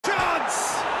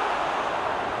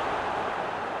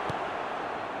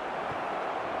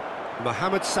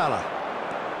Mohamed Salah.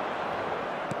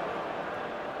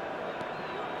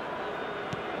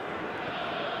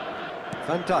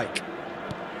 Van Dijk.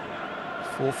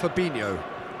 For Fabinho.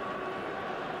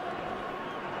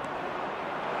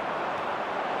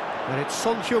 And it's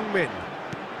Son Heung-min.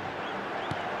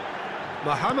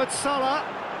 Mohamed Salah.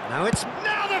 Now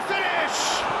the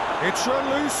finish! It's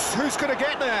run loose. Who's going to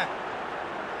get there?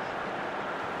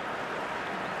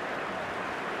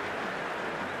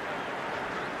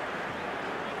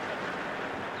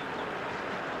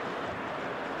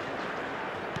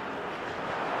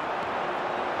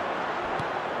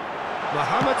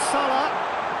 Mohamed Salah.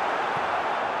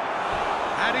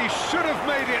 And he should have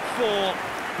made it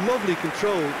 4. Lovely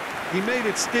control. He made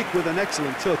it stick with an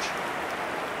excellent touch.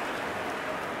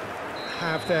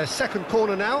 Have their second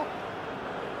corner now.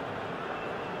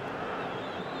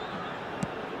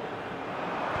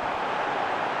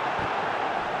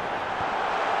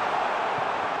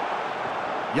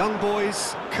 Young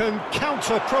boys can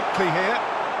counter promptly here.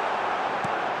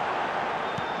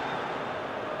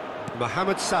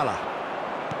 Mohamed Salah.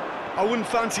 I wouldn't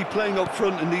fancy playing up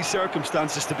front in these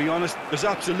circumstances, to be honest. There's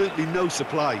absolutely no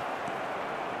supply.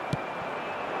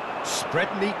 Spread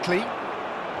neatly.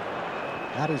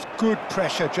 That is good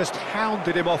pressure, just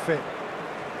hounded him off it.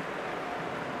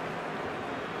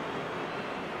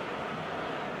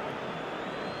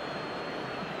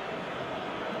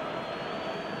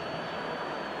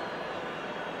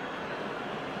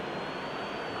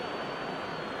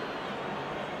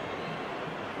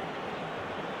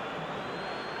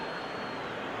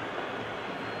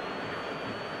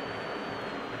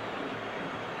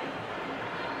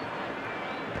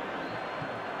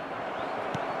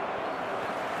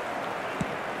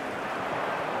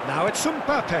 Now it's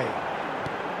Mbappe.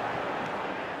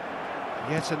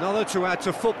 Yet another to add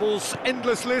to football's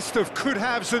endless list of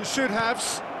could-haves and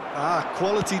should-haves.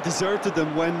 Quality deserted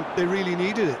them when they really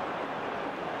needed it.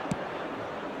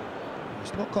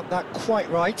 He's not got that quite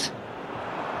right.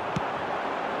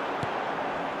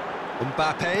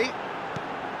 Mbappe.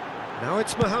 Now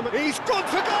it's Mohamed. He's gone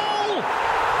for goal!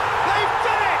 They've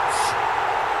done it!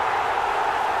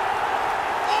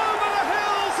 Over the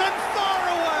hills and far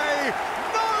away!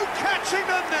 No catching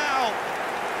them now!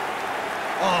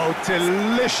 Oh,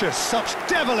 delicious! Such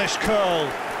devilish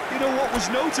curl! You know what was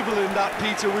notable in that,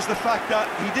 Peter, was the fact that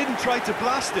he didn't try to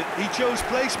blast it. He chose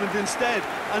placement instead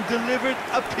and delivered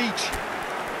a peach.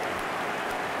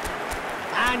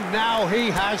 And now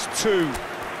he has 2.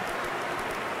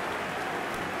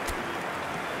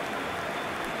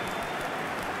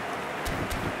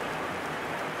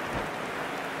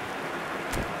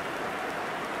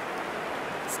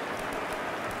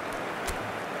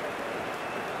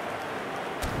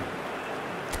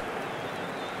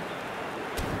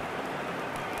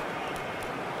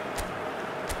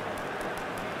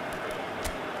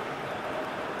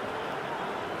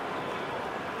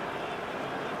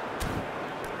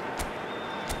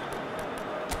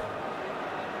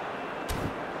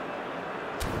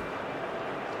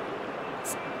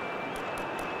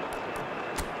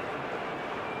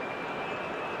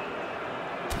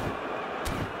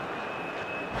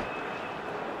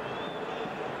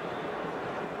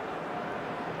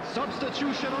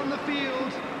 Substitution on the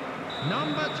field,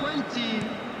 number 20.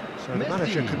 So the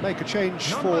manager can make a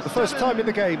change for the first time in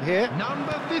the game here.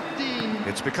 Number 15.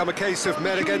 It's become a case of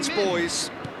men against boys.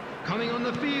 Coming on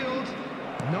the field,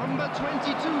 number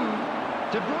 22,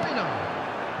 De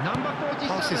Bruyne. Number 47.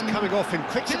 Passes coming off in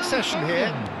quick succession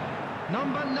here.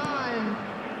 Number 9,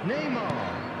 Neymar.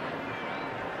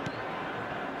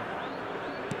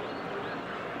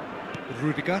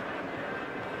 Rudiger.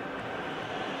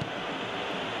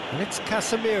 And it's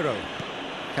Casemiro.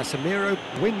 Casemiro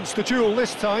wins the duel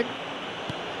this time.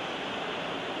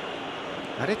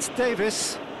 And it's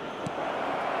Davis.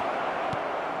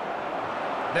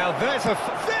 Now there's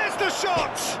the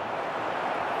shot!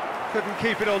 Couldn't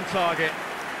keep it on target.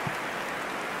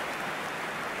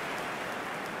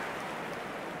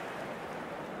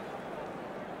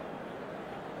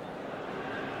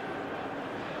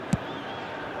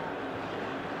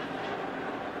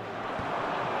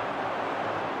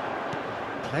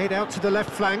 Played out to the left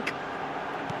flank.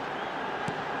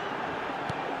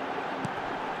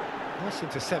 Nice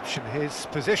interception, his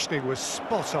positioning was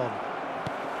spot on.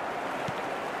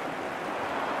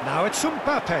 Now it's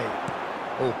Mbappe.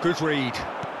 Oh, good read.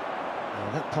 Oh,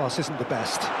 that pass isn't the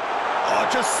best. Oh,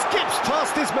 just skips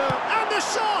past his man, and the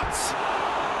shot!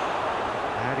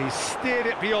 And he steered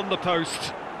it beyond the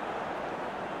post.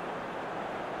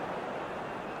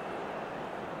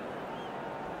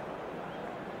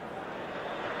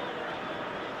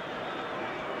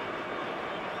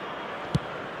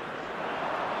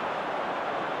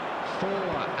 4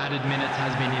 added minutes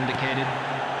has been indicated.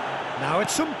 Now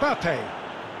it's Mbappe.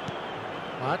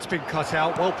 Well, that's been cut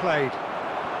out, well played.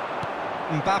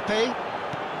 Mbappe.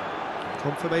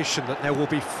 Confirmation that there will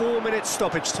be 4 minutes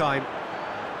stoppage time.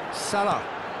 Salah.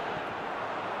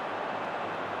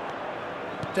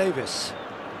 Davis.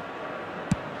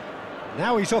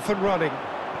 Now he's off and running.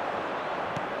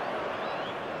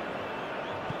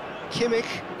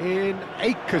 Kimmich in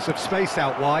acres of space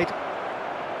out wide.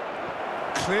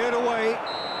 Cleared away.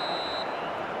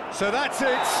 So that's it.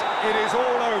 It is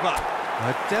all over.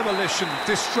 A demolition,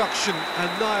 destruction,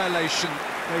 annihilation.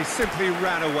 They simply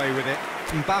ran away with it.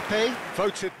 Mbappe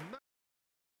voted...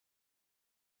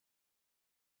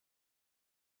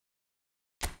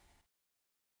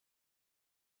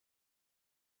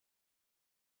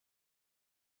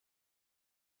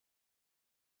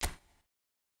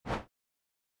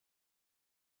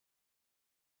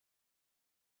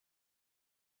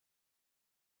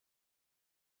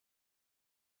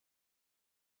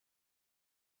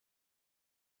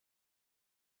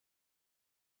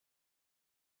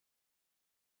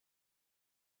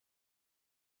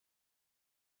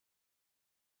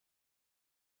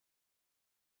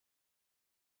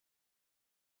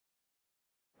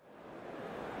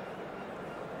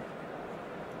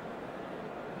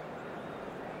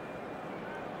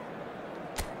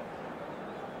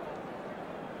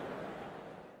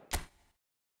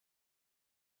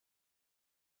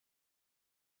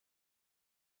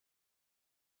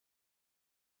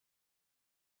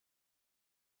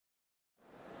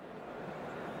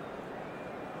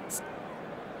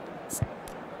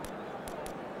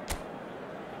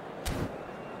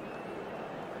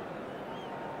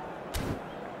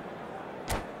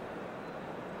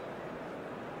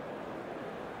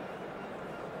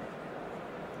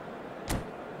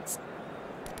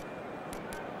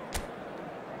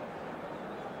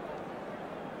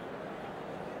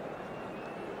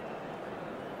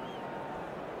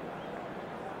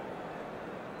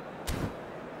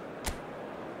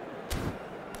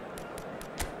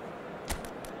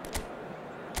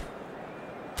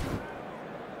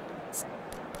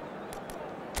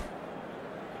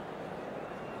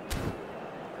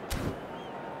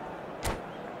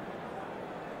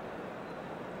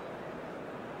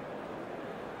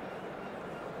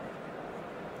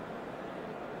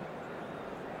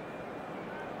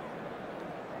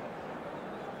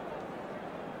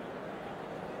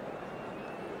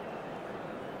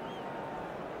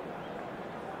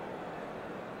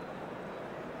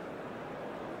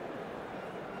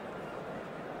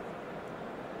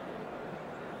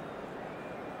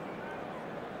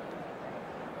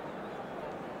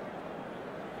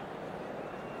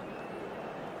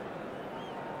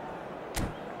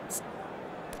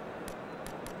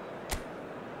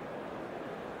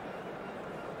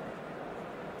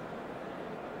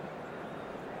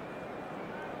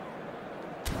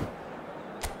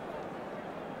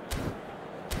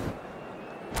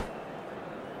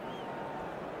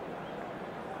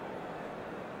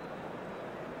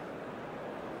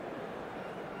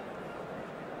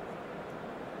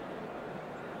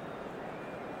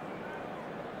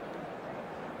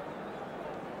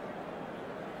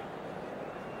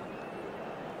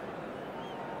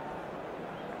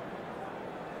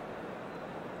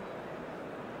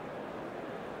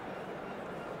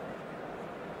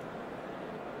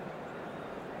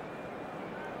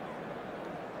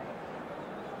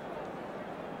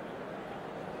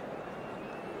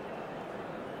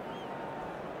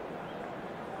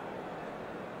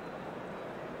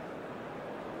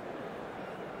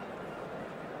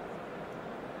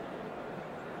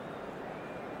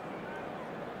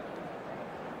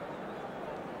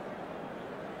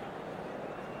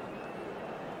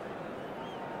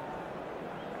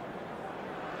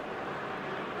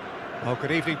 Well,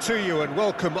 good evening to you and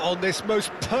welcome on this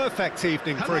most perfect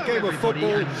evening for a game of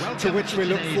football to which we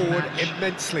look forward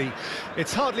immensely.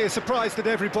 It's hardly a surprise that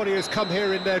everybody has come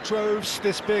here in their droves,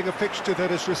 this being a fixture that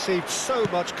has received so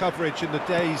much coverage in the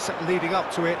days leading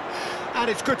up to it. And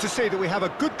it's good to see that we have a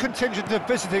good contingent of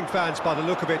visiting fans by the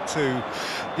look of it too.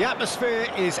 The atmosphere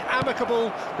is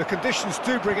amicable, the conditions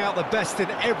do bring out the best in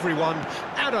everyone,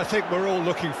 and I think we're all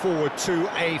looking forward to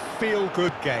a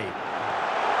feel-good game.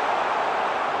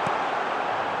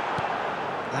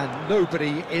 And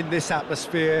nobody in this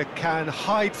atmosphere can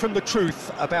hide from the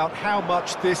truth about how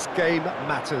much this game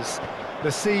matters.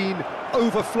 The scene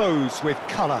overflows with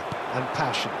colour and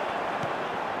passion.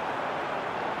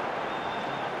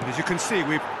 And as you can see,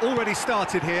 we've already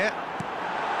started here.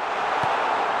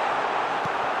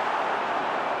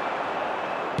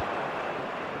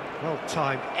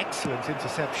 Well-timed, excellent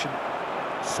interception.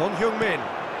 Son Heung-min.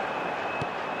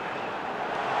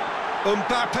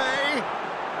 Mbappe!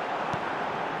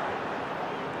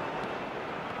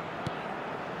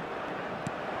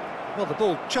 Well, the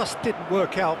ball just didn't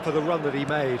work out for the run that he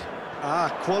made.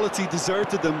 Quality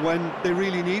deserted them when they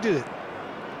really needed it.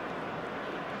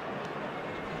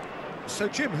 So,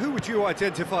 Jim, who would you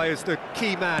identify as the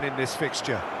key man in this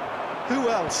fixture? Who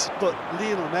else but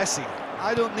Lionel Messi?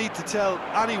 I don't need to tell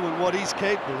anyone what he's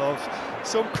capable of.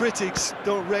 Some critics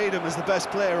don't rate him as the best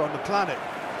player on the planet.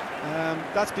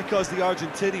 That's because the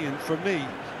Argentinian, for me,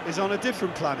 is on a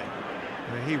different planet.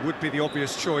 He would be the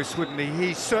obvious choice, wouldn't he?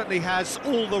 He certainly has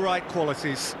all the right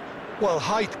qualities. Well,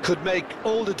 height could make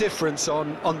all the difference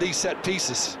on these set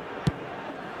pieces.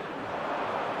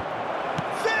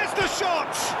 There's the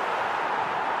shot!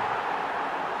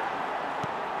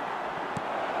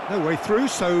 No way through,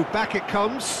 so back it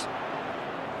comes.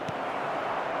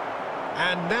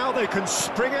 And now they can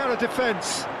spring out of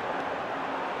defence.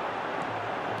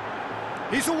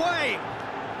 He's away!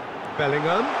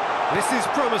 Bellingham, this is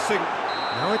promising.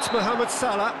 Now it's Mohamed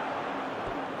Salah.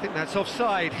 I think that's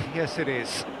offside. Yes, it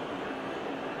is.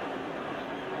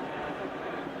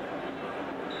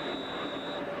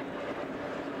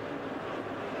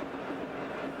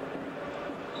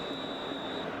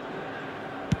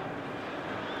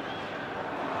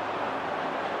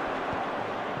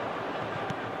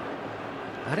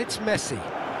 And it's Messi.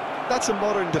 That's a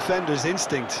modern defender's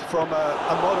instinct from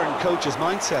a modern coach's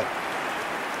mindset.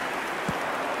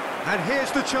 And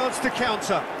here's the chance to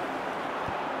counter.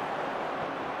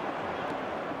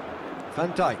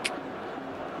 Van Dijk.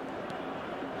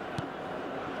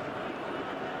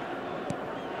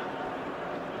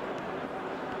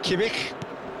 Kimmich.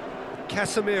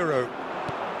 Casemiro.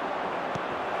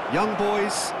 Young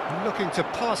boys looking to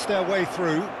pass their way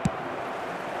through.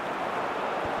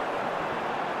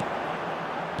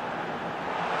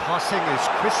 Passing is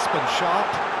crisp and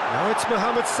sharp. Now it's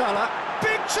Mohamed Salah.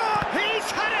 Big shot!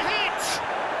 He's had a hit!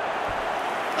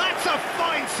 That's a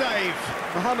fine save!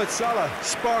 Mohamed Salah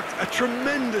sparked a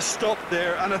tremendous stop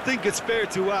there, and I think it's fair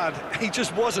to add, he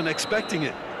just wasn't expecting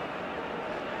it.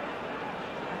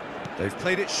 They've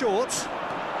played it short.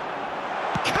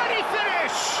 Can he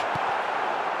finish?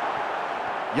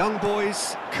 Young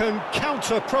boys can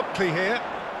counter promptly here.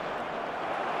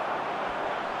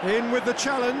 In with the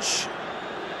challenge.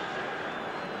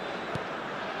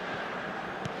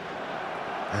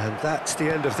 And that's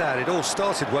the end of that. It all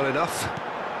started well enough.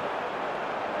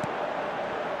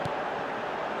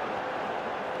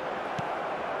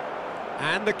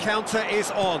 And the counter is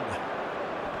on.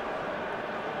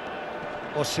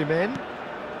 Osimhen.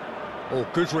 Oh,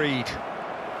 good read.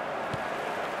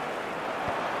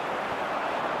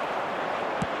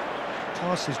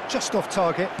 Pass is just off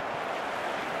target.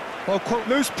 Oh, quite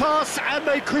loose pass, and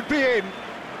they could be in.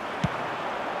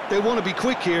 They want to be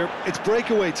quick here. It's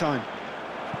breakaway time.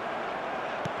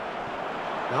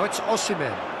 Now it's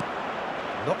Osimhen.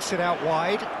 Knocks it out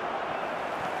wide.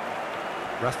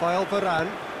 Rafael Varane.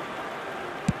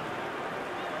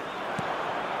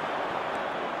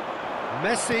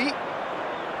 Messi.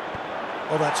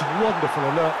 Oh, that's wonderful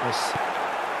alertness.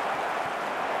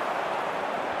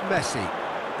 Messi.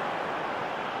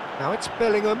 Now it's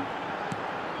Bellingham.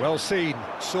 Well seen,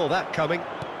 saw that coming.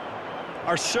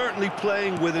 Are certainly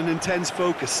playing with an intense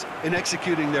focus in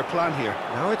executing their plan here.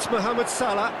 Now it's Mohamed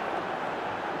Salah.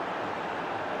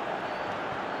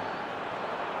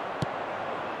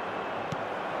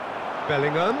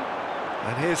 Bellingham.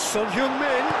 And here's Son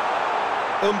Heung-min.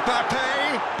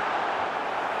 Mbappe.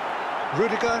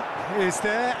 Rudiger is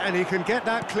there, and he can get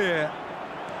that clear.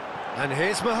 And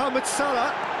here's Mohamed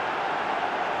Salah.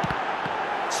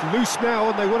 It's loose now,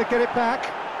 and they want to get it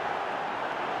back.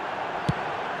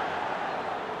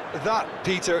 That,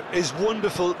 Peter, is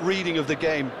wonderful reading of the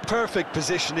game. Perfect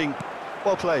positioning.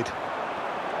 Well played.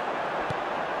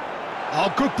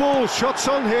 Oh, good ball. Shots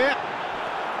on here.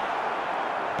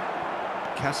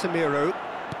 Casemiro.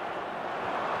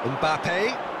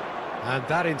 Mbappe. And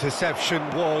that interception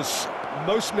was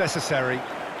most necessary.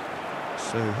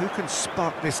 So who can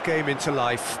spark this game into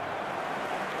life?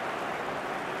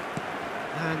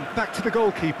 And back to the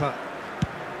goalkeeper.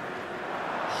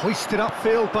 Hoisted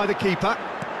upfield by the keeper.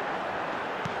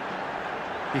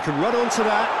 He can run onto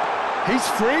that. He's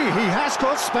free, he has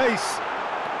got space.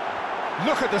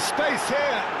 Look at the space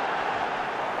here.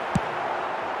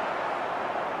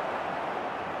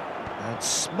 And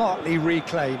smartly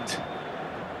reclaimed.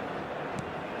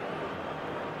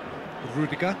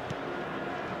 Rudiger.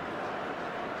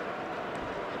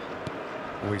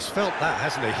 Oh, he's felt that,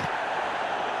 hasn't he?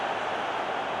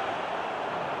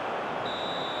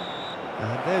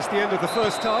 And there's the end of the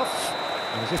first half.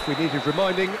 As if we needed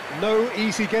reminding, no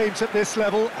easy games at this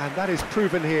level, and that is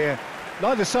proven here.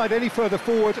 Neither side any further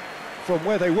forward from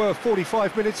where they were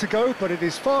 45 minutes ago, but it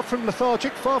is far from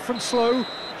lethargic, far from slow,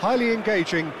 highly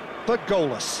engaging, but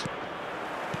goalless.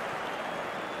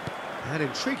 An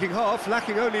intriguing half,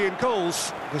 lacking only in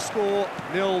goals. The score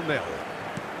 0-0.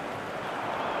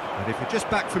 And if you're just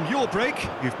back from your break,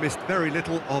 you've missed very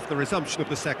little of the resumption of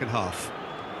the second half.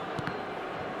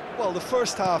 Well, the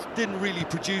first half didn't really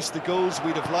produce the goals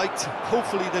we'd have liked.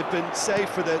 Hopefully they've been saved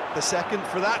for the second.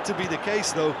 For that to be the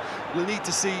case, though, we'll need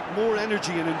to see more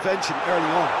energy and invention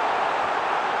early on.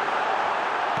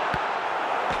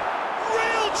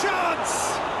 Real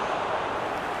chance!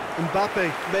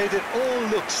 Mbappe made it all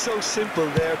look so simple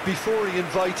there before he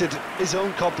invited his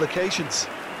own complications.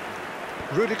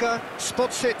 Rudiger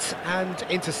spots it and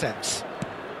intercepts.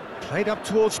 Played up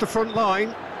towards the front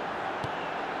line.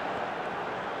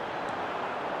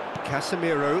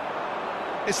 Casemiro.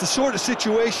 It's the sort of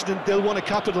situation they'll want to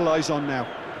capitalise on now.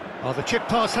 Oh, the chip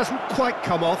pass hasn't quite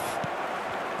come off.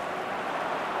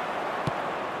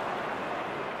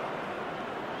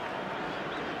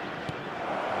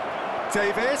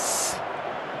 Davis.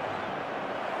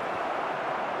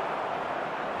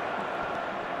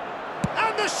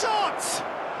 And the shot!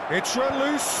 It's run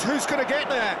loose. Who's going to get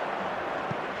there?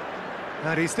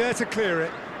 And he's there to clear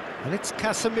it. And it's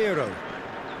Casemiro.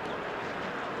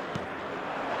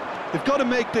 They've got to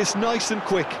make this nice and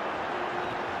quick.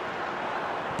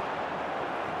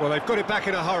 Well, they've got it back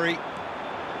in a hurry.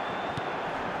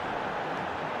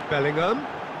 Bellingham.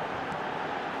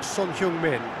 Son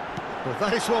Heung-min. Well,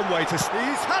 that is one way to...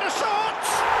 He's had a shot!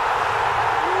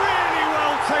 Really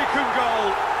well taken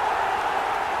goal.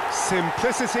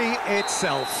 Simplicity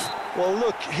itself. Well,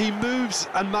 look, he moves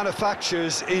and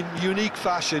manufactures in unique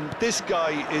fashion. This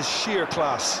guy is sheer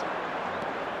class.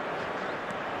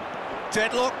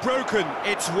 Deadlock broken.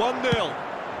 It's 1-0.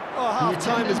 Oh,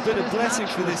 half-time has been a blessing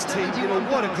for this team. You know,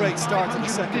 what a great start to the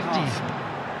second half.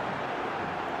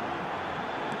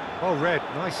 Oh, Red,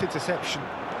 nice interception.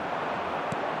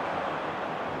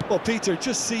 Well, Peter,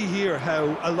 just see here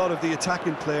how a lot of the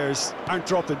attacking players aren't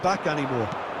dropping back anymore.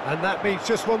 And that means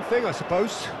just one thing, I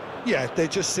suppose. Yeah, they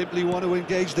just simply want to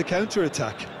engage the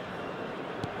counter-attack.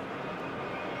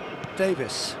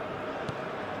 Davis.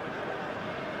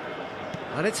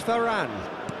 And it's Varane.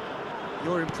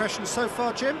 Your impression so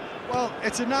far, Jim? Well,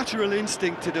 it's a natural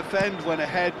instinct to defend when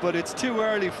ahead, but it's too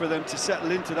early for them to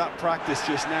settle into that practice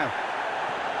just now.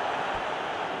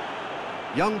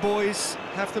 Young boys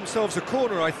have themselves a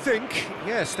corner, I think.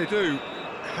 Yes, they do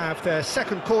have their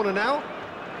second corner now.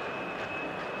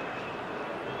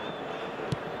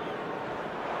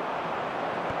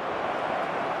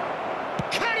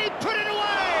 Can he put it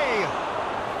away?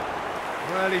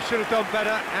 Well, he should have done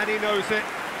better, and he knows it.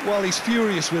 Well, he's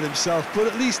furious with himself, but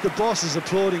at least the boss is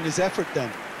applauding his effort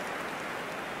then.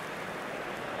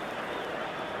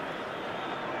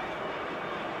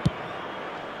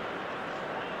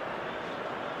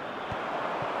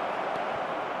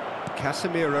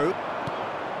 Casemiro.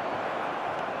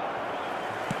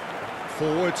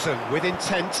 Forwards and with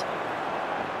intent.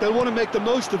 They'll want to make the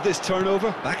most of this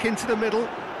turnover. Back into the middle.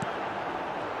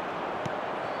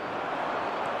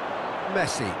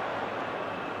 Messi.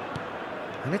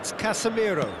 And it's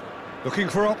Casemiro. Looking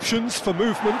for options for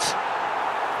movement.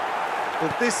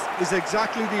 But this is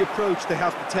exactly the approach they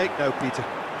have to take now, Peter.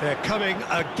 They're coming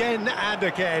again and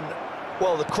again.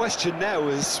 Well, the question now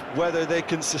is whether they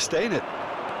can sustain it.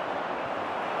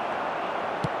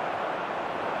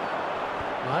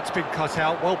 Well, that's been cut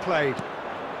out, well played.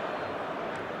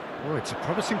 Oh, it's a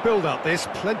promising build-up, this.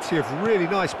 Plenty of really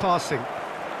nice passing.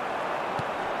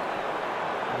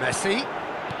 Messi.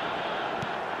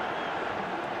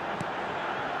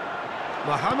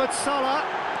 Mohamed Salah,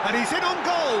 and he's in on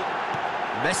goal.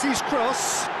 Messi's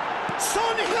cross.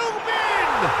 Son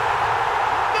Heung-min!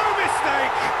 No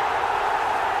mistake!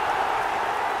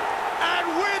 And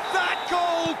with that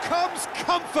goal comes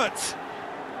comfort.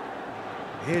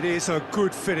 It is a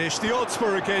good finish. The odds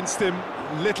were against him.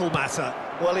 Little matter.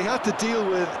 Well, he had to deal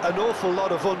with an awful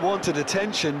lot of unwanted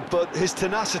attention, but his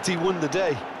tenacity won the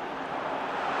day.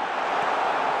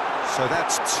 So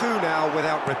that's 2 now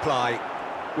without reply.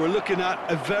 We're looking at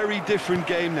a very different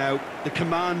game now. The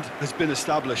command has been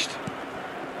established.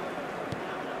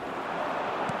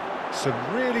 Some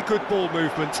really good ball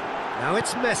movement. Now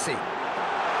it's Messi.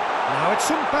 Now it's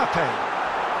Mbappe.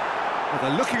 Well,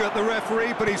 they're looking at the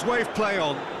referee, but he's waved play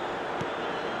on.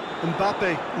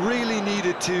 Mbappe really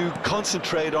needed to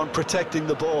concentrate on protecting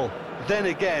the ball. Then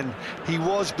again, he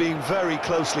was being very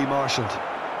closely marshalled.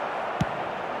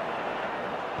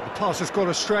 The pass has gone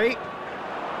astray.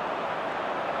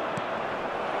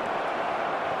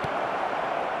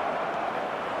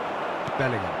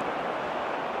 Bellingham.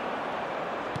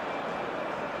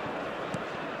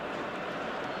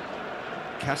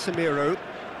 Casemiro.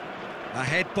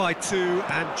 Ahead by 2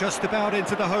 and just about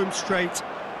into the home straight.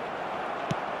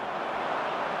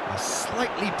 A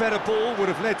slightly better ball would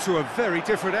have led to a very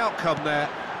different outcome there.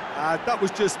 That was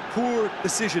just poor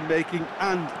decision-making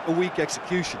and a weak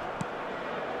execution.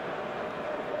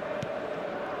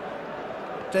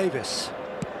 Davis.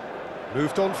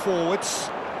 Moved on forwards.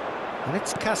 And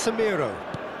it's Casemiro.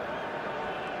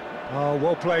 Oh,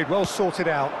 well played, well sorted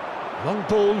out. Long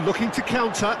ball looking to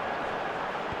counter.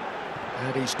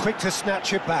 And he's quick to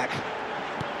snatch it back.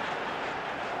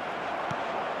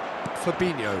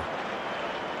 Fabinho.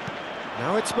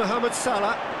 Now it's Mohamed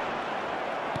Salah.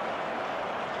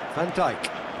 Van Dijk.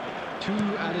 2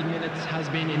 added minutes has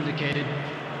been indicated.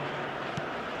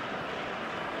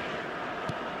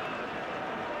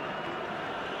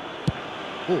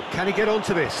 Oh, can he get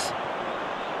onto this?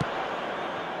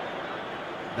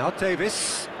 Now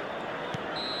Davis.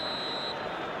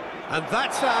 And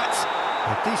that's that.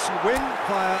 A decent win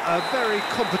via a very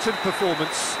competent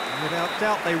performance. Without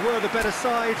doubt, they were the better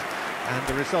side, and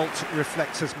the result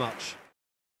reflects as much.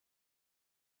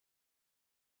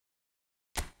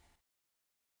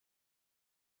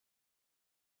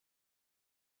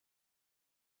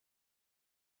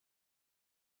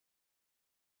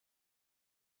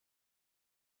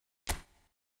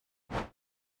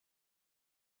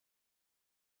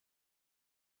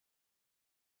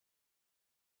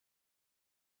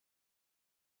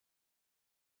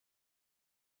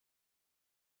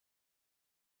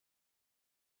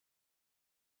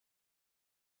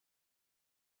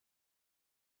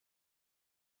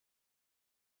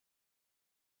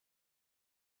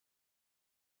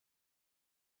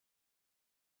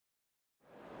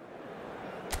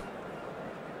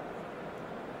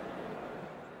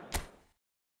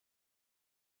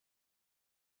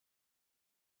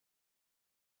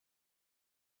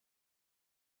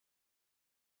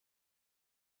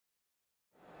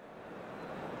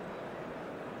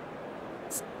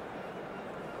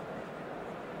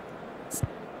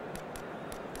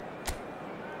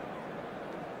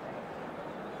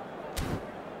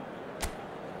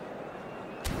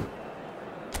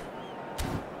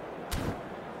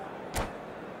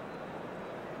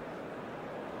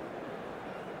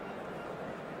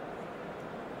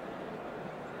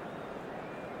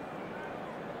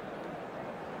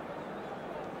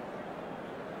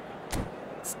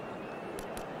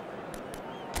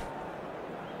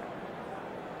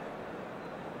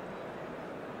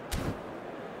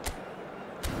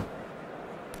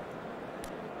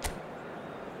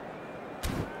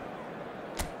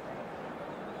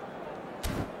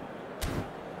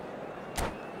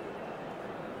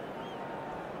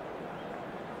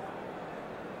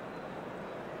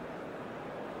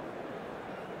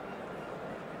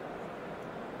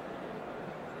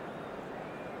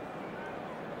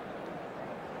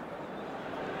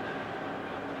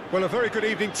 Well, a very good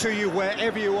evening to you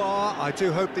wherever you are. I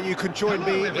do hope that you can join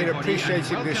me in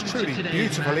appreciating this truly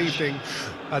beautiful evening.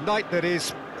 A night that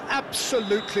is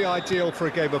absolutely ideal for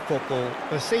a game of football.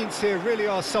 The scenes here really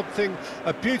are something,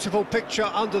 a beautiful picture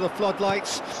under the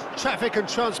floodlights. Traffic and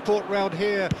transport round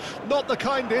here, not the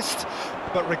kindest,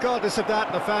 but regardless of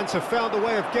that, the fans have found a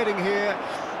way of getting here.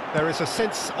 There is a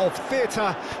sense of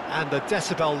theatre and the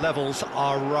decibel levels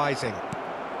are rising.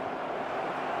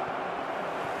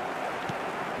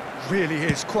 Really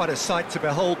is quite a sight to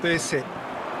behold this. It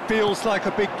feels like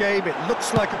a big game, it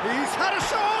looks like he's had a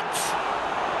shot!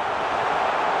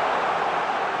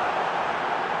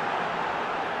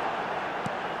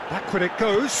 Backward it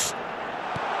goes,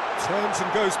 turns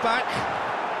and goes back.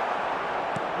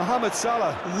 Mohamed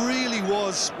Salah really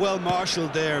was well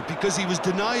marshalled there because he was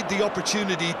denied the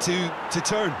opportunity to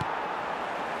turn.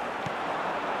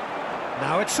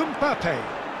 Now it's Mbappe,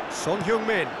 Son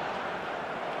Heung-min.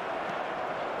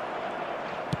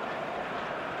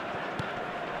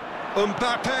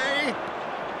 Mbappe!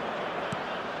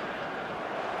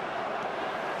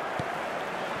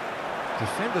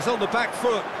 Defenders on the back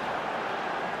foot.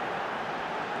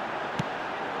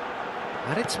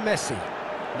 And it's Messi.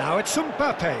 Now it's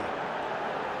Mbappe.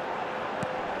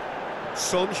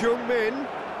 Son Heung-min.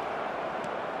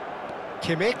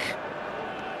 Kimmich.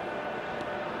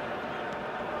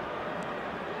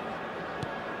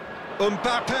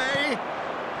 Mbappe!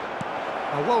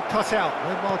 Well cut out,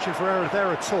 no margin for error there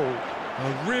at all.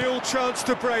 A real chance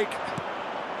to break.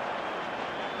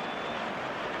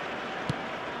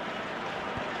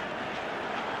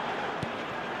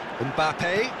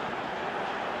 Mbappe.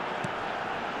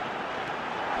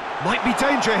 Might be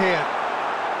danger here.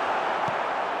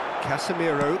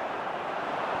 Casemiro.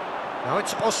 Now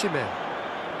it's Osimhen.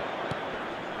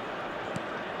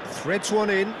 Threads one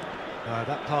in.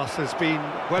 That pass has been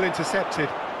well intercepted.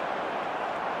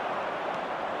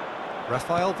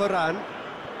 Rafael Varane.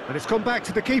 And it's gone back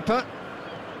to the keeper.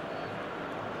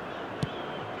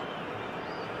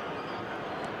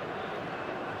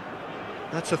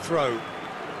 That's a throw.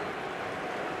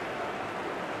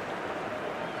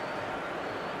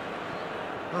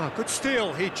 Good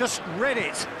steal, he just read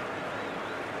it.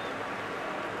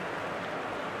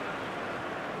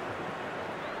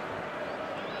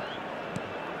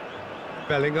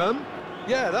 Bellingham.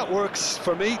 Yeah, that works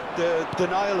for me. The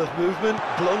denial of movement,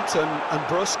 blunt and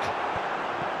brusque.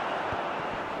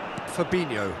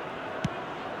 Fabinho.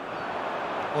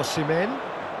 Osimhen.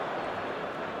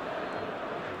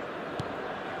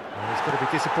 He's got to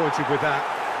be disappointed with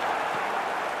that.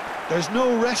 There's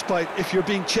no respite if you're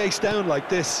being chased down like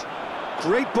this.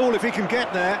 Great ball if he can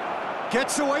get there.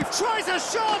 Gets away, tries a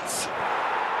shot!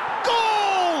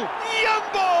 Goal! Young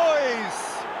Boys!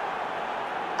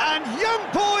 And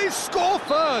Young Boys score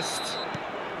first!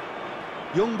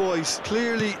 Young Boys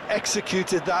clearly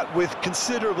executed that with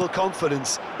considerable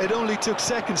confidence. It only took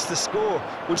seconds to score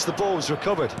once the ball was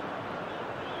recovered.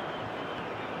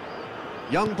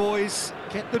 Young Boys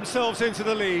get themselves into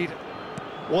the lead.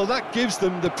 Well, that gives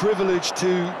them the privilege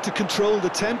to control the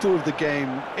tempo of the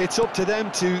game. It's up to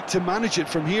them to manage it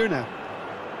from here now.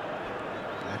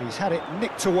 And he's had it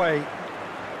nicked away.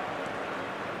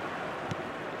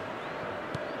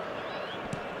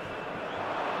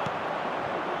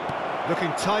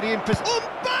 Looking tidy in position.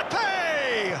 Mbappe!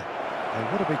 They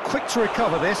want to be quick to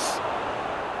recover this.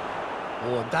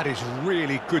 Oh, and that is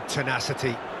really good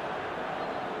tenacity.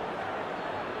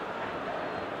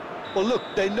 Well, look,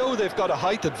 they know they've got a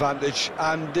height advantage,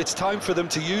 and it's time for them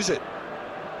to use it.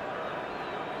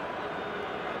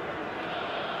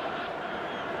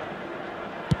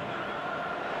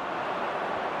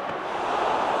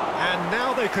 And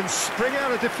now they can spring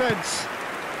out of defence.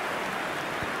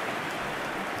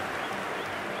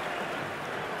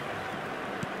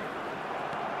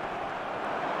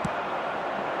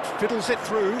 Fiddles it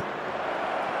through.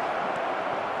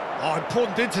 Oh,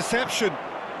 important interception.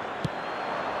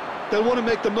 They'll want to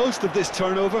make the most of this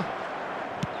turnover.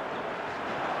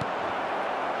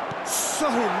 So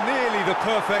nearly the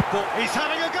perfect ball. He's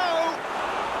having a go!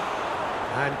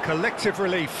 And collective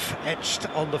relief etched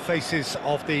on the faces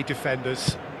of the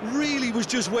defenders. Really was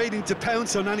just waiting to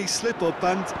pounce on any slip-up,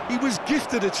 and he was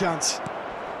gifted a chance.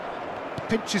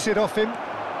 Pinches it off him.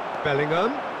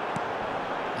 Bellingham.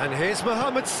 And here's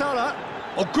Mohamed Salah.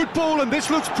 Oh, good ball, and this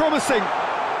looks promising.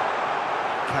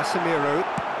 Casemiro.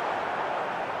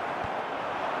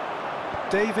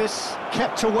 Davis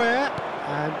kept aware,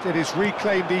 and it is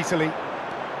reclaimed easily.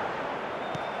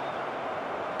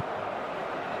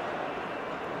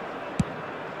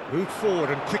 Moved forward,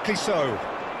 and quickly so.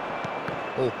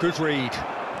 Oh, good read.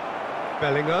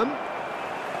 Bellingham.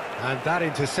 And that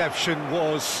interception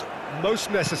was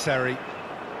most necessary.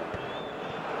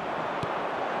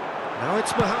 Now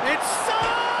it's Mohamed. It's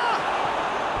Salah!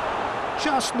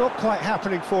 Just not quite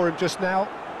happening for him just now.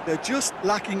 They're just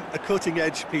lacking a cutting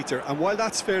edge, Peter, and while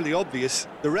that's fairly obvious,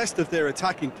 the rest of their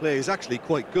attacking play is actually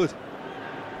quite good.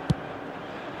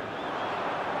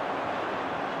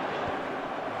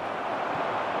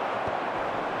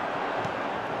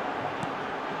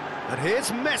 And here's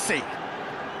Messi.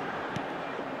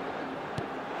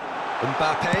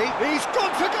 Mbappe, he's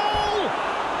gone for goal!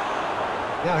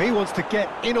 Now he wants to get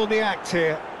in on the act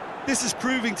here. This is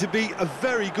proving to be a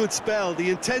very good spell. The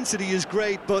intensity is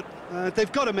great, but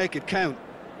they've got to make it count.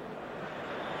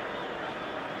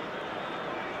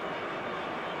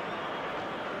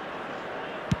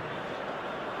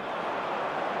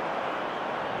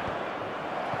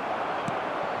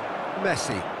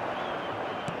 Messi.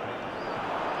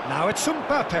 Now it's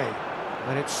Mbappe.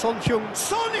 And it's Son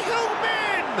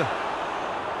Heung-min!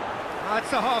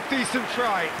 That's a half-decent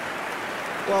try.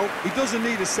 Well, he doesn't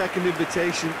need a second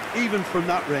invitation, even from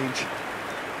that range.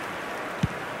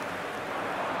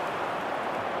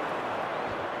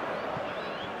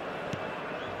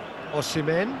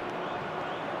 Osimhen.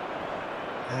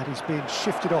 And he's being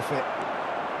shifted off it.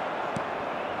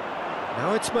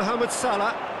 Now it's Mohamed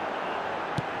Salah.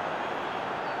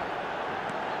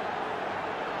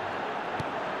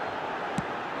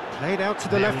 Played out to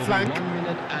the left flank. 1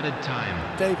 minute at a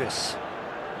time. Davis.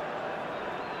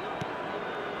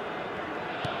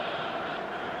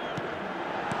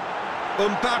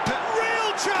 Mbappe,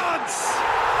 real chance!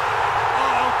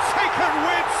 Oh, taken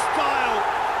with style!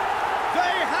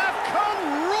 They have come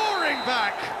roaring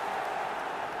back!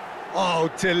 Oh,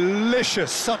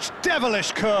 delicious, such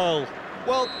devilish curl!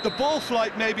 Well, the ball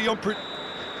flight may be unpredictable.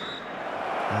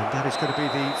 And that is going to be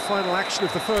the final action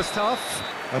of the first half.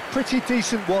 A pretty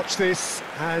decent watch this,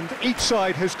 and each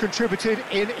side has contributed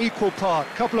in equal part.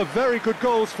 A couple of very good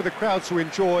goals for the crowd to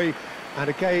enjoy, and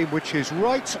a game which is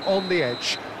right on the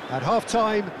edge. At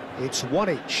half-time, it's 1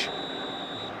 each.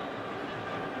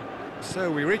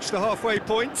 So we reach the halfway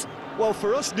point. Well,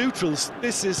 for us neutrals,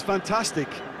 this is fantastic.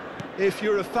 If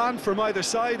you're a fan from either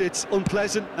side, it's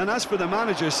unpleasant, and as for the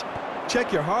managers,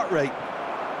 check your heart rate.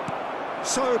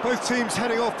 So both teams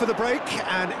heading off for the break.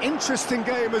 An interesting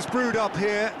game has brewed up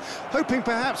here, hoping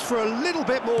perhaps for a little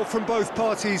bit more from both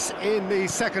parties in the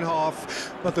second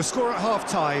half, but the score at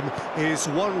half-time is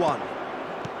 1-1.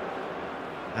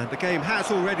 And the game has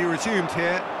already resumed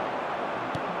here.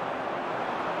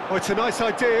 Oh, it's a nice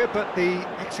idea, but the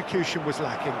execution was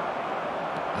lacking.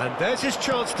 And there's his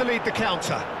chance to lead the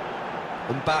counter.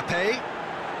 Mbappe.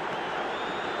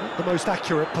 Not the most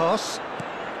accurate pass.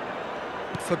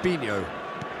 Fabinho.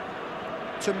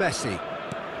 To Messi.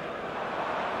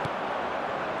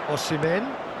 Osimhen.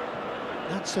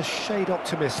 That's a shade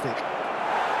optimistic.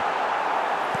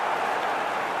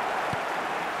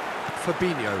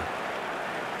 Fabinho.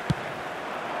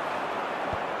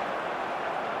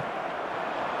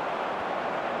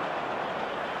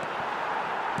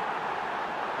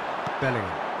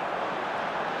 Bellingham.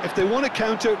 If they want to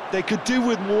counter, they could do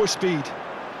with more speed.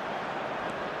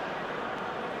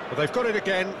 Well, they've got it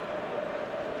again.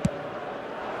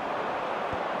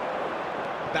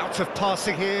 Bout of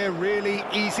passing here, really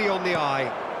easy on the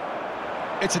eye.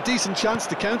 It's a decent chance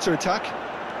to counter-attack.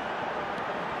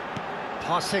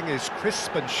 Passing is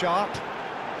crisp and sharp.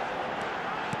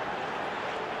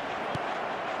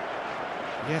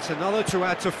 Yet another to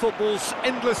add to football's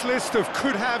endless list of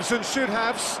could-haves and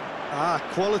should-haves.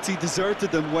 Quality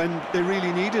deserted them when they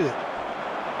really needed it.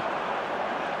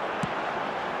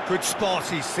 Good spot,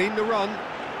 he's seen the run.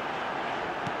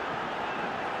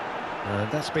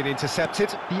 And that's been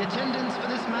intercepted. The attendance for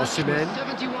this match Osimhen. was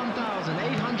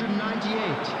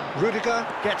 71,898. Rudiger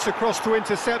gets across to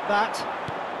intercept that.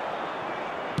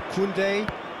 Koundé.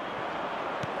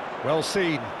 Well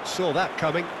seen, saw that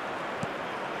coming.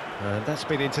 And that's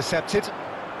been intercepted.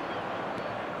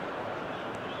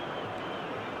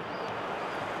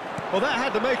 Well, that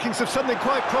had the makings of something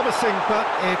quite promising, but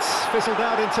it's fizzled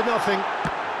out into nothing.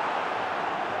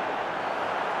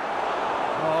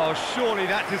 Oh, surely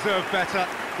that deserved better.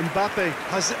 Mbappe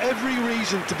has every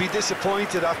reason to be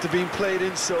disappointed after being played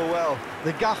in so well.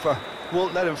 The gaffer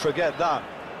won't let him forget that.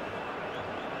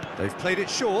 They've played it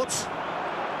short.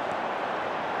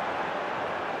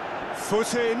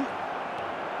 Foot in.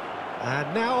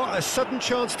 And now a sudden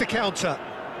chance to counter.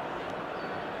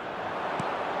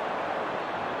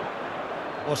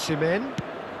 Osimhen.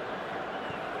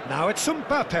 Now it's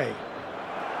Mbappe.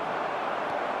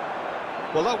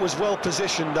 Well, that was well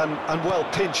positioned and well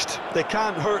pinched. They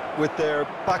can't hurt with their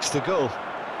backs to goal.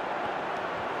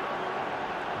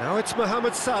 Now it's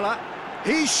Mohamed Salah.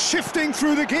 He's shifting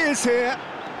through the gears here.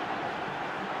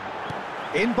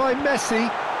 In by Messi.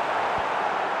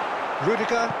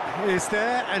 Rudiger is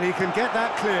there, and he can get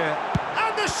that clear.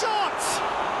 And the shot!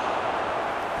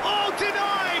 Oh,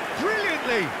 denied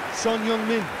brilliantly! Son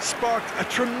Heung-min sparked a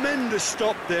tremendous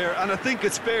stop there, and I think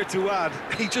it's fair to add,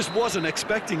 he just wasn't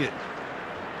expecting it.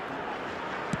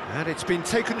 And it's been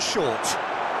taken short.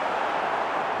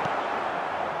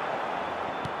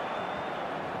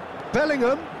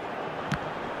 Bellingham.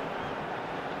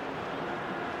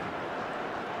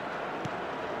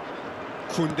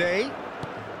 Koundé.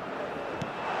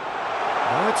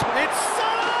 Oh, it's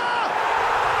Salah!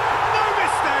 No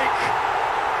mistake!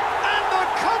 And the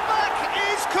comeback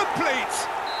is complete!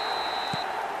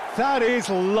 That is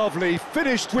lovely,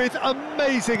 finished with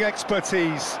amazing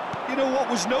expertise. You know, what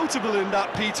was notable in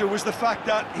that, Peter, was the fact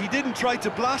that he didn't try to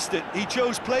blast it. He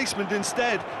chose placement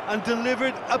instead and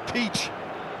delivered a peach.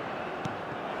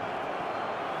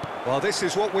 Well, this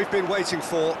is what we've been waiting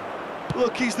for.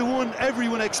 Look, he's the one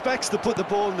everyone expects to put the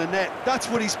ball in the net. That's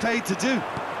what he's paid to do.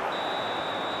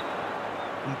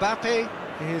 Mbappe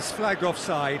is flagged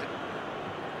offside.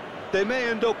 They may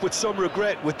end up with some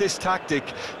regret with this tactic,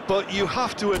 but you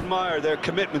have to admire their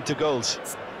commitment to goals.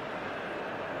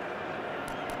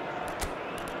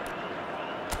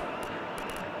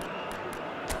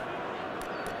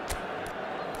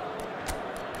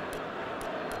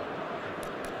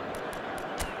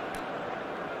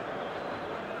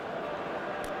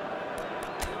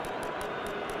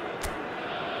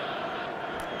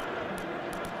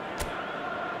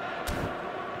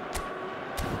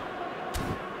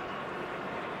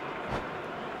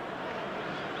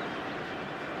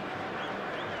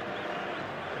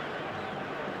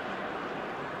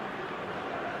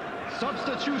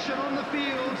 Substitution on the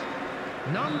field.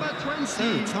 Number 20.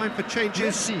 So, time for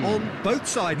changes on both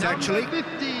sides, actually. Number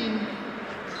 15,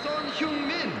 Son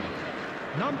Heung-min.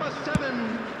 Number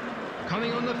 7,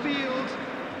 coming on the field.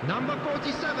 Number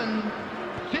 47,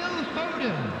 Phil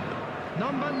Foden.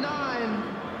 Number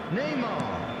 9,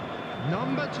 Neymar.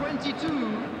 Number 22,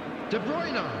 De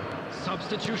Bruyne.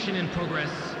 Substitution in progress.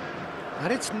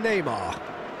 And it's Neymar.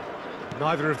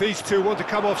 Neither of these two want to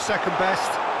come off second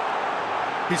best.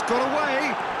 He's got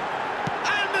away.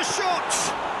 And the shot!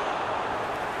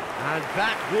 And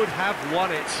that would have won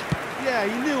it. Yeah,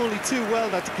 he knew only too well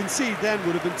that to concede then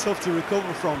would have been tough to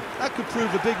recover from. That could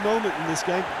prove a big moment in this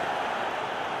game.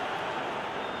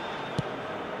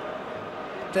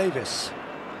 Davis.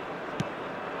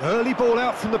 Early ball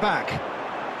out from the back.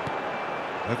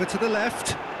 Over to the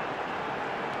left.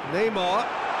 Neymar.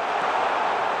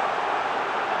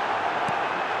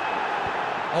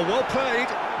 Oh, well played.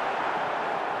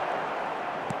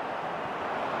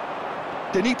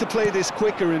 They need to play this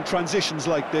quicker in transitions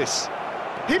like this.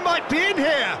 He might be in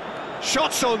here.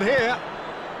 Shots on here.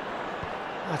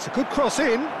 That's a good cross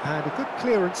in and a good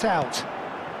clearance out.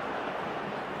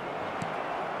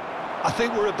 I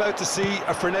think we're about to see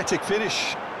a frenetic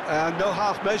finish. No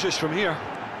half measures from here.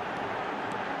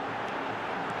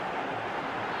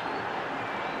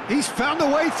 He's found a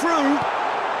way through.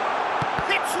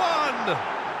 Hits one!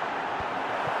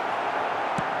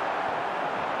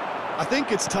 I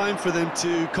think it's time for them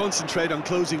to concentrate on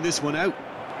closing this one out.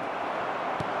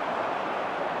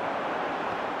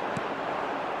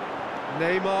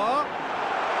 Neymar.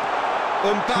 2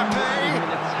 Mbappe.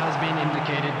 minutes has been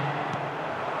indicated.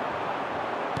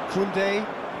 Koundé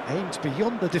aimed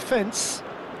beyond the defence.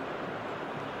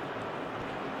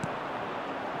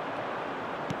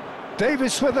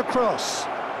 Davis with a cross.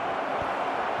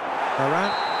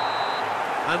 Varane.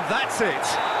 And that's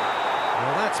it.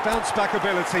 Well, that's bounce-back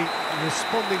ability,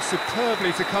 responding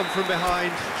superbly to come from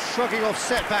behind, shrugging off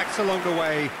setbacks along the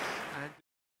way.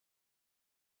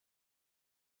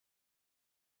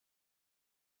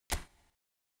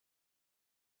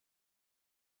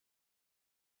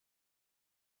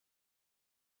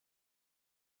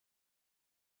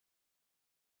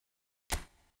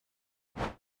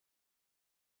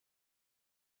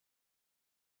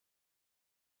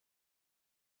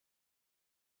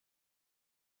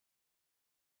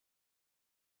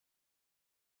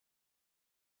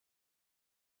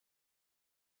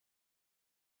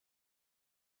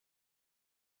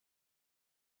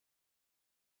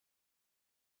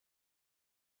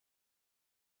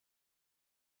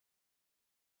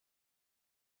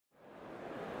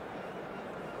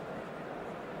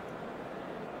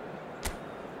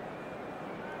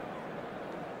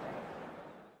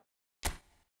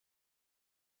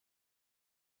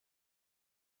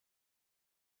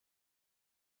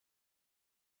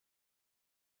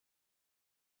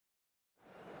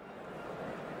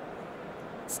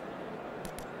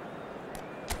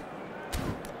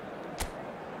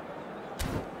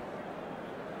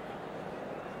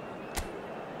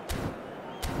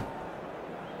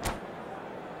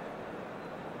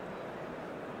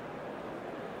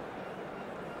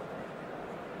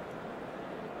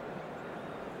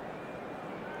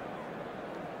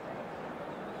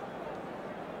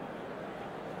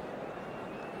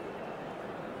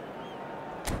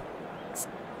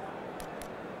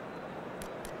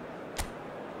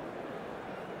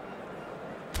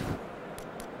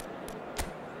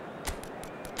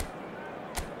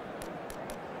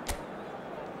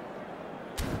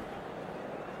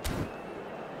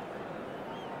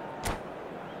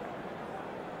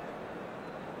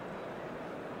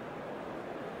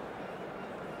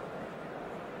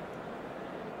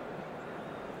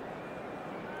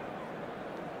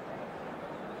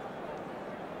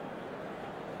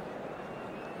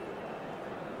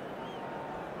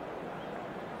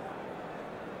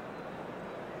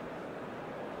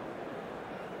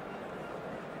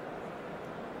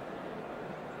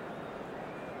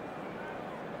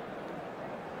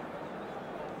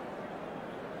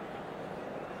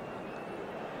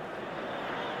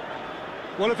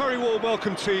 Well, a very warm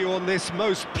welcome to you on this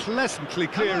most pleasantly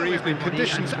clear Hello, evening. everybody,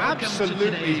 Conditions and welcome to absolutely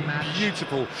today's match.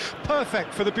 beautiful.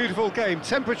 Perfect for the beautiful game.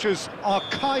 Temperatures are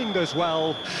kind as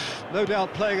well. No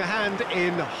doubt playing a hand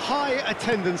in high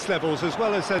attendance levels as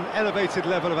well as an elevated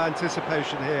level of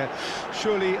anticipation here.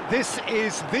 Surely this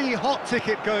is the hot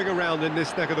ticket going around in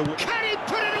this neck of the woods. Can he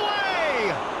put it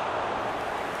away?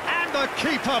 And the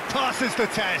keeper passes the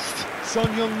test. Son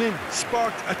Heung-min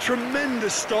sparked a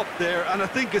tremendous stop there, and I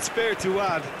think it's fair to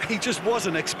add, he just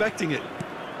wasn't expecting it.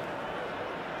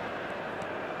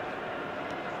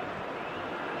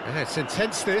 Yeah, it's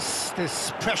intense,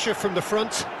 this pressure from the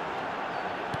front.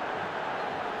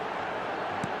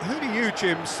 Who do you,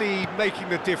 Jim, see making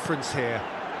the difference here?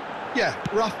 Yeah,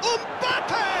 rough.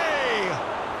 Mbappe!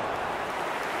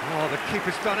 Oh, the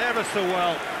keeper's done ever so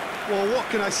well. Well, what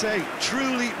can I say?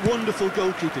 Truly wonderful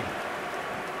goalkeeping.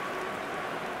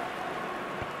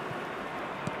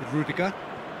 With Rudiger.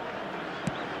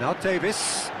 Now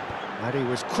Davis. And he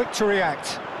was quick to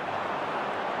react.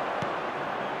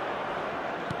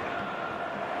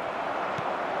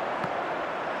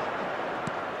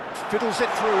 Fiddles it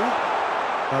through.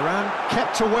 Varane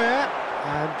kept aware,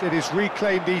 and it is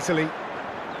reclaimed easily.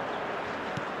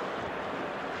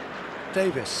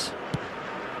 Davis.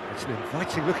 It's an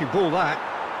inviting-looking ball, that.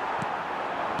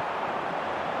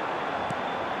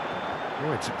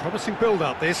 Oh, it's a promising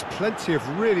build-up, this. Plenty of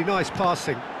really nice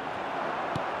passing.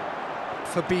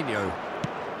 Fabinho.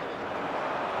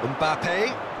 Mbappe.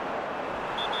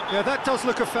 Yeah, that does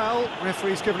look a foul.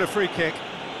 Referee's given a free kick.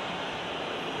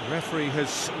 The referee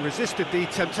has resisted the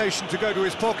temptation to go to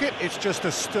his pocket. It's just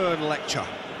a stern lecture.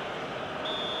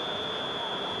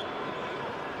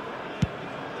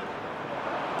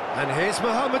 And here's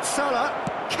Mohamed Salah.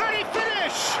 Can he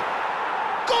finish?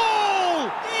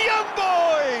 Goal! Young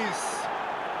boys!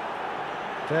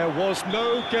 There was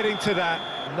no getting to that.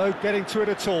 No getting to it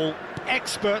at all.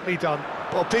 Expertly done.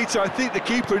 Well, Peter, I think the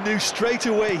keeper knew straight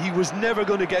away he was never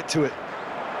going to get to it.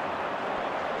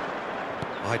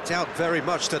 I doubt very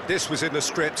much that this was in the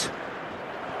script.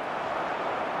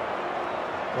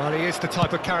 Well, he is the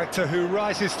type of character who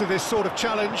rises to this sort of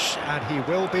challenge, and he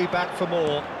will be back for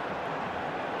more.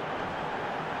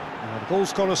 Now, the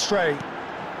ball's gone astray.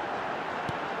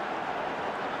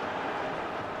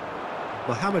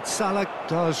 Mohamed Salah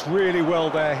does really well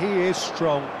there. He is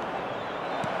strong.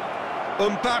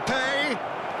 Mbappe!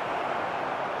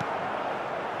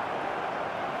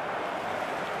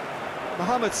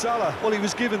 Mohamed Salah, well, he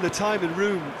was given the time and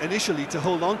room initially to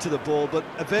hold on to the ball, but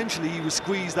eventually he was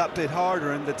squeezed that bit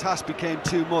harder and the task became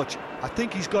too much. I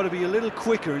think he's got to be a little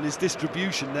quicker in his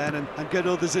distribution then and get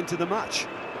others into the match.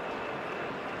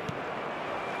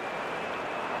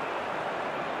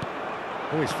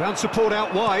 Oh, he's found support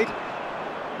out wide.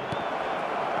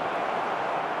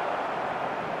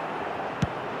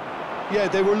 Yeah,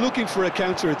 they were looking for a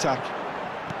counter-attack.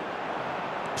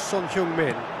 Son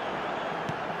Heung-min.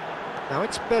 Now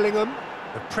it's Bellingham.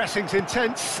 The pressing's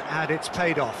intense, and it's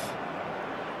paid off.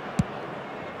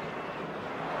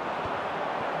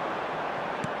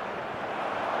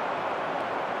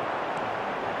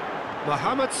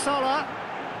 Mohamed Salah.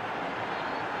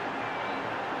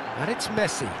 And it's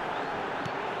Messi.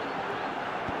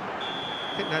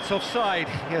 I think that's offside.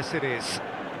 Yes, it is.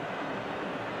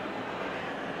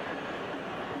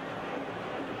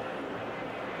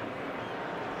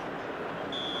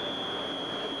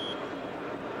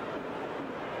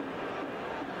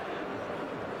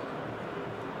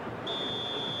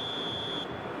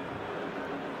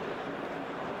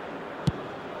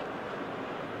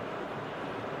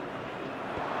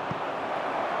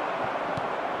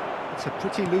 It's a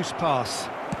pretty loose pass.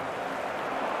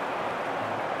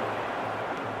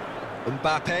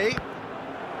 Mbappe.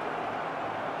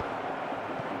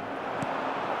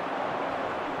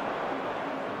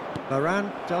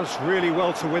 Varane does really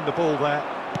well to win the ball there.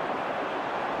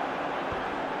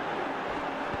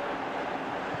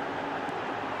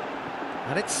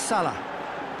 And it's Salah.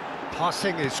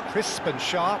 Passing is crisp and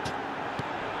sharp.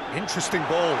 Interesting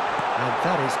ball. And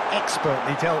that is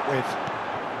expertly dealt with.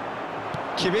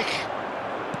 Kimmich.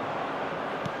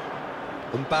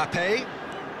 Mbappe.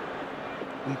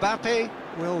 Mbappe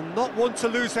will not want to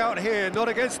lose out here, not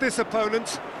against this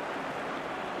opponent.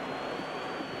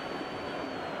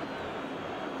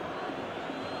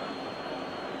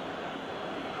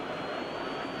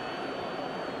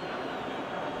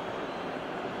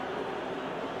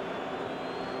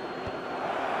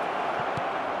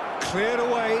 Cleared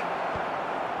away.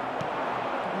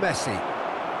 Messi.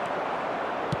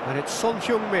 And it's Son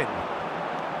Heung-min.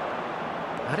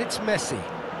 And it's Messi.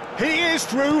 He is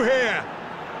through here.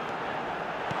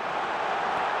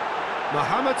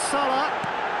 Mohamed Salah.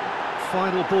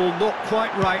 Final ball not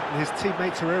quite right, and his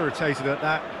teammates are irritated at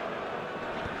that.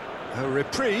 A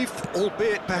reprieve,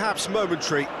 albeit perhaps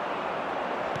momentary.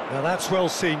 Now that's well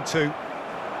seen too.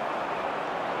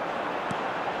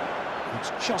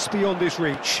 It's just beyond his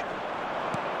reach.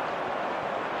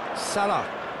 Salah.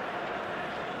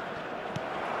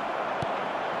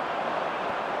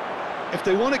 If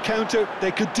they want to counter,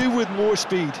 they could do with more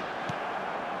speed.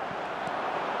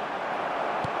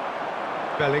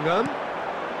 Bellingham.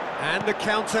 And the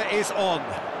counter is on.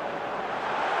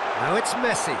 Now it's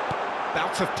Messi.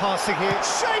 Bout of passing here.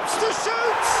 Shapes to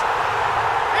shoot!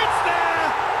 It's there!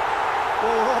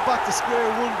 Well, we're all back to square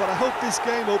one, but I hope this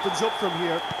game opens up from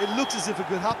here. It looks as if it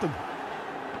could happen.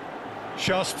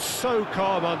 Just so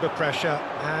calm under pressure,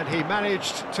 and he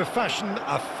managed to fashion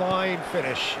a fine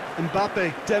finish.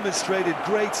 Mbappe demonstrated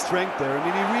great strength there. I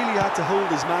mean, he really had to hold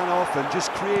his man off and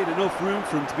just create enough room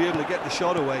for him to be able to get the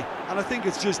shot away. And I think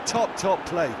it's just top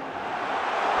play.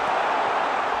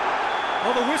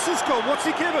 Oh, the whistle's gone. What's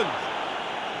he given?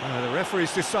 The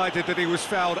referee's decided that he was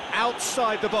fouled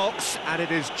outside the box, and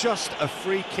it is just a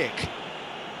free kick.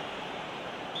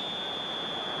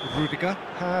 Rudiger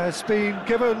has been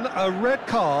given a red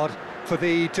card for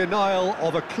the denial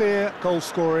of a clear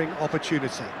goal-scoring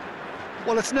opportunity.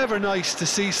 Well, it's never nice to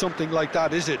see something like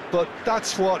that, is it? But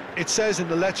that's what it says in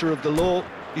the letter of the law.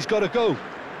 He's got to go.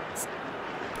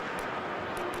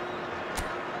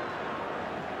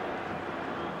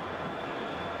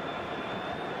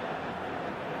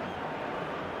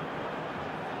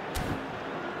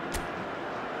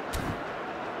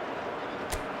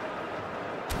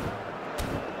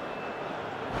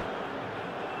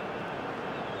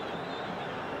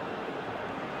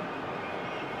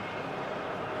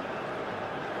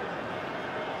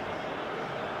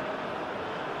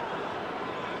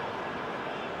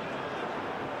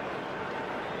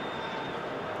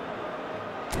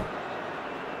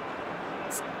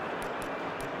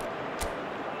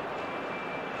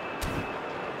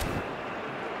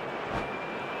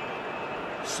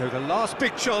 So the last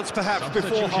big chance perhaps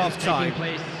before half-time.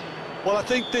 Well, I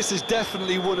think this is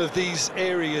definitely one of these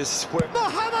areas where...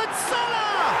 Mohamed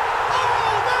Salah!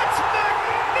 Oh, that's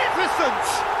magnificent!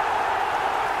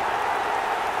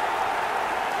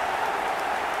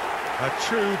 A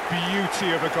true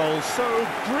beauty of a goal, so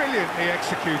brilliantly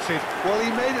executed. Well, he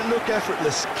made it look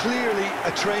effortless, clearly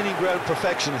a training ground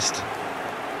perfectionist.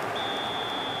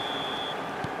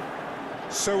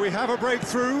 So we have a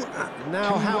breakthrough.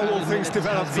 Now how will things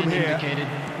develop from here?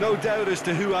 No doubt as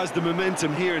to who has the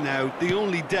momentum here now. The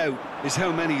only doubt is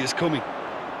how many is coming.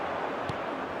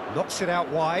 Knocks it out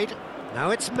wide.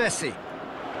 Now it's Messi.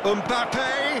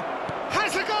 Mbappe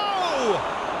has a goal!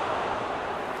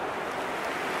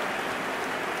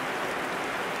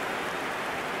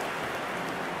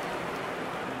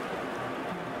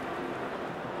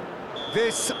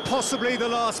 This possibly the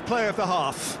last play of the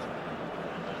half.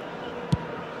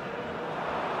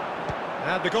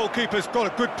 And the goalkeeper's got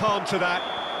a good palm to that.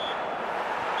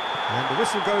 And the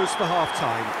whistle goes for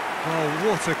half-time. Oh,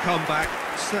 what a comeback.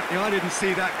 Certainly I didn't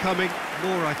see that coming,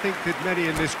 nor I think did many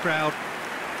in this crowd.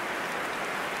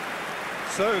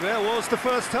 So there was the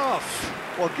first half.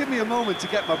 Well, give me a moment to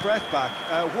get my breath back.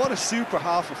 What a super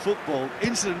half of football.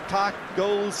 Incident-packed,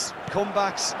 goals,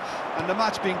 comebacks, and the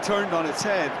match being turned on its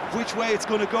head. Which way it's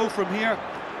going to go from here,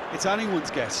 it's anyone's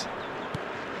guess.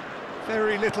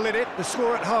 Very little in it. The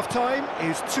score at half-time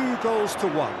is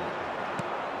 2-1.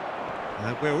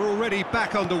 And we're already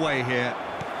back underway here.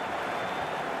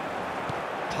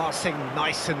 Passing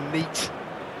nice and neat.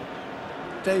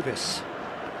 Davis.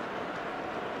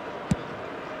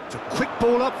 It's a quick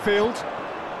ball upfield.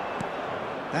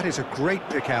 That is a great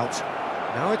pick out.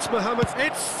 Now it's Mohamed.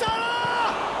 It's Salah!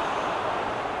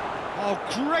 Oh,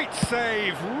 great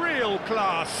save. Real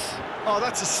class. Oh,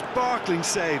 that's a sparkling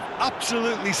save.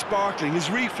 Absolutely sparkling. His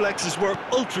reflexes were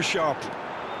ultra-sharp.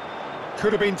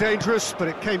 Could have been dangerous, but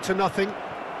it came to nothing.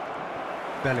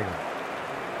 Bellingham.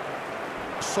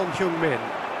 Son Heung-min.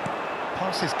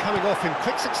 Pass is coming off in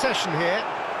quick succession here.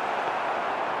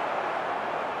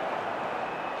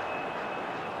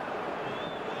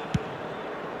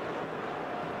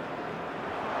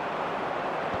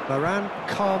 Varane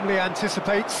calmly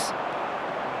anticipates.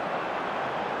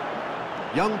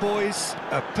 Young boys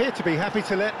appear to be happy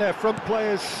to let their front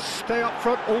players stay up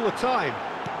front all the time.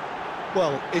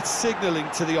 Well, it's signalling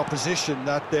to the opposition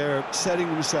that they're setting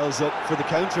themselves up for the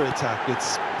counter-attack.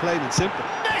 It's plain and simple.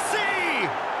 Messi!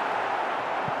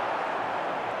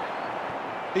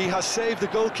 He has saved the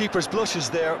goalkeeper's blushes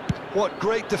there. What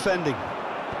great defending.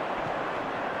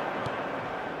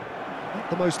 Not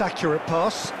the most accurate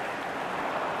pass.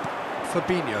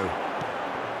 Fabinho.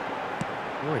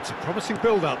 Oh, it's a promising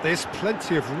build-up, this.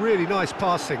 Plenty of really nice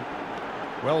passing.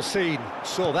 Well seen.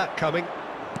 Saw that coming.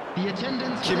 The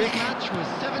attendance for this match was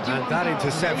 71,898. And that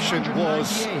interception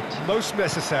was most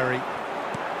necessary.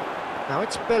 Now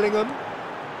it's Bellingham.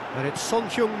 And it's Son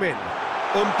Heung-min.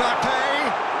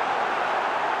 Mbappe!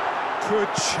 Good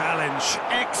challenge.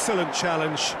 Excellent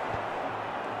challenge.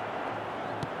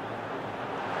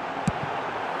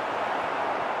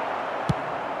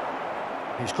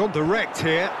 He's gone direct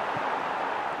here.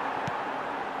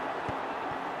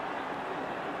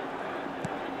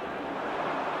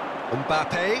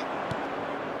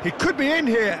 Mbappe. He could be in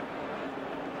here.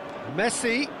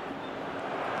 Messi.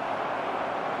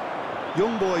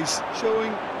 Young boys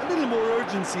showing a little more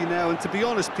urgency now, and to be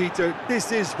honest, Peter,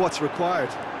 this is what's required.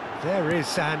 There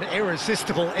is an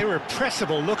irresistible,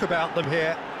 irrepressible look about them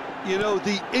here. You know,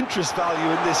 the interest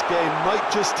value in this game might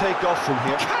just take off from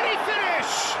here. Can he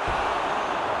finish?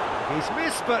 He's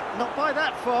missed, but not by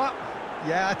that far.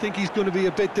 Yeah, I think he's going to be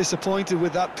a bit disappointed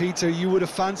with that, Peter. You would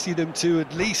have fancied him to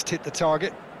at least hit the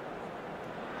target.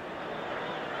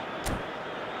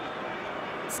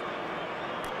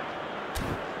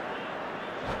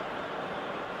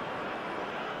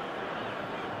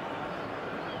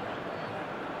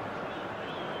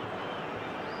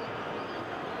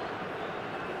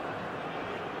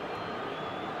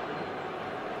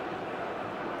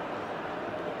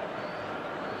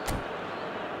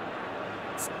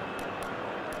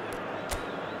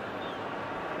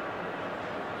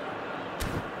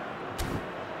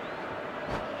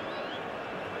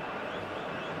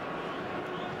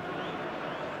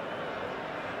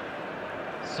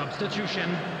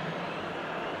 Substitution.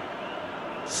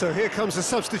 So here comes a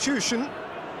substitution.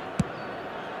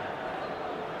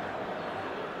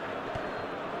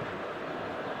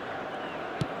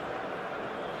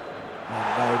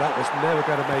 Oh, no, that was never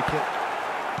going to make it.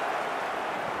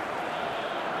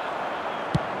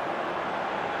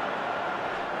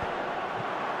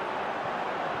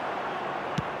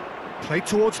 Played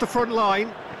towards the front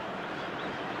line.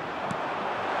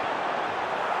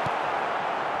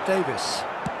 Davis.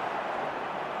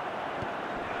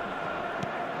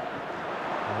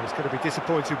 He's going to be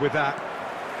disappointed with that.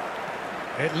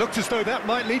 It looked as though that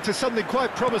might lead to something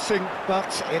quite promising,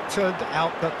 but it turned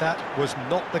out that that was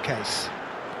not the case.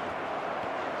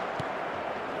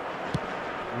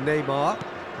 Neymar,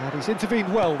 and he's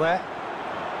intervened well there.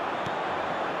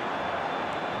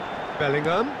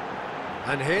 Bellingham,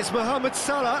 and here's Mohamed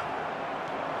Salah.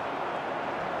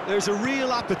 There's a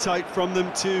real appetite from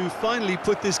them to finally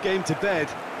put this game to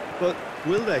bed, but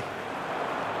will they?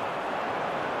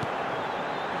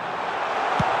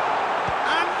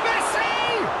 And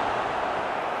Messi!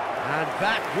 And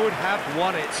that would have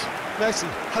won it. Messi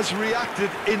has reacted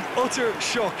in utter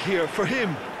shock here. For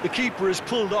him, the keeper has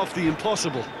pulled off the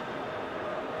impossible.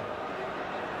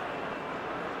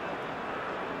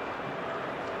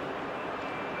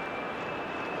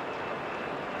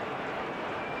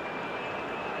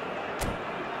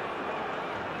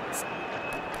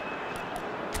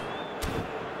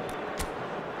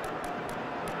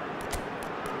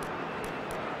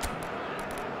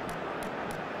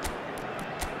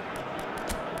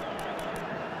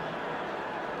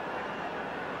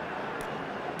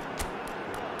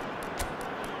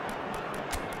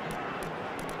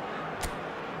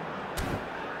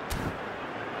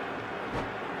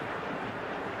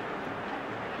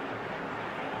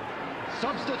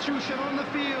 Substitution on the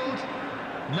field.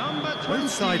 Number 20.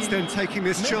 Both sides then taking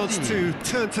this chance to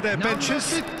turn to their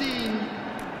benches. Number 15,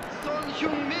 Son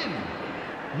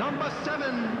Heung-min. Number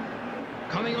 7,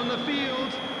 coming on the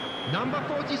field. Number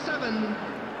 47,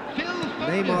 Phil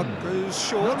Foden. Neymar goes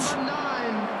short. Number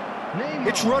 9, Neymar.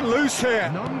 It's run loose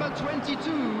here. Number 22,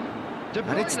 De Bruyne.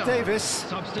 And it's Davis.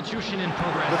 Substitution in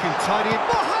progress. Looking tidy.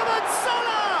 Mohamed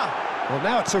Salah! Well,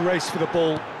 now it's a race for the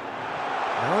ball.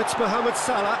 Now it's Mohamed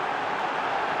Salah.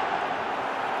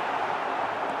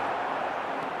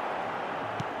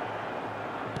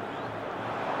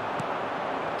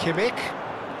 Kimmich.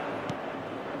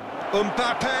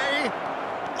 Mbappe.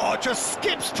 Oh, just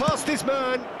skips past his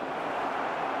man.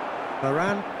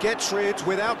 Varane gets rid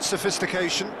without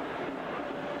sophistication.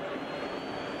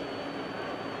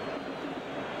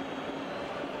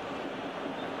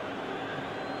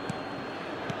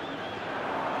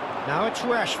 Now it's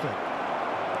Rashford.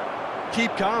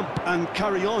 Keep calm and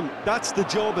carry on. That's the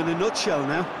job in a nutshell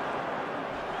now.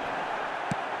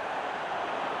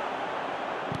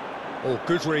 Oh,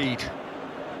 good read.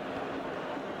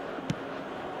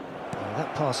 Oh,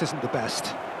 that pass isn't the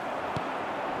best.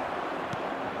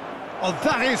 Oh,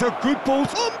 that is a good ball.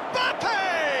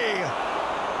 Mbappe!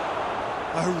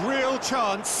 A real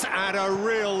chance and a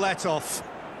real let-off.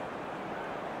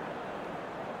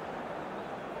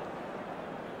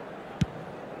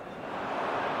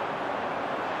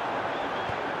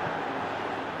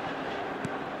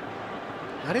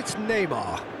 And it's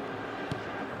Neymar.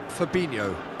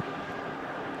 Fabinho.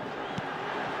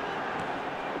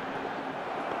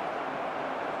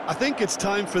 I think it's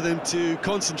time for them to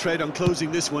concentrate on closing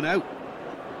this one out.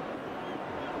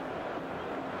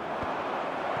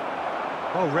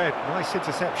 Well read, nice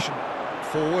interception.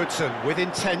 Forwards and with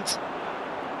intent.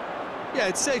 Yeah,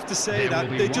 it's safe to say There that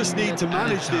will be they 1 just need to minute at a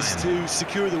manage this time. to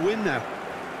secure the win now.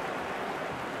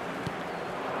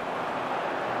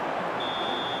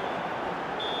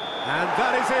 And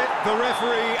that is it, the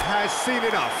referee has seen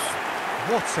enough.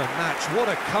 What a match, what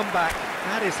a comeback.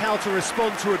 That is how to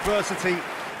respond to adversity.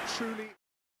 Truly...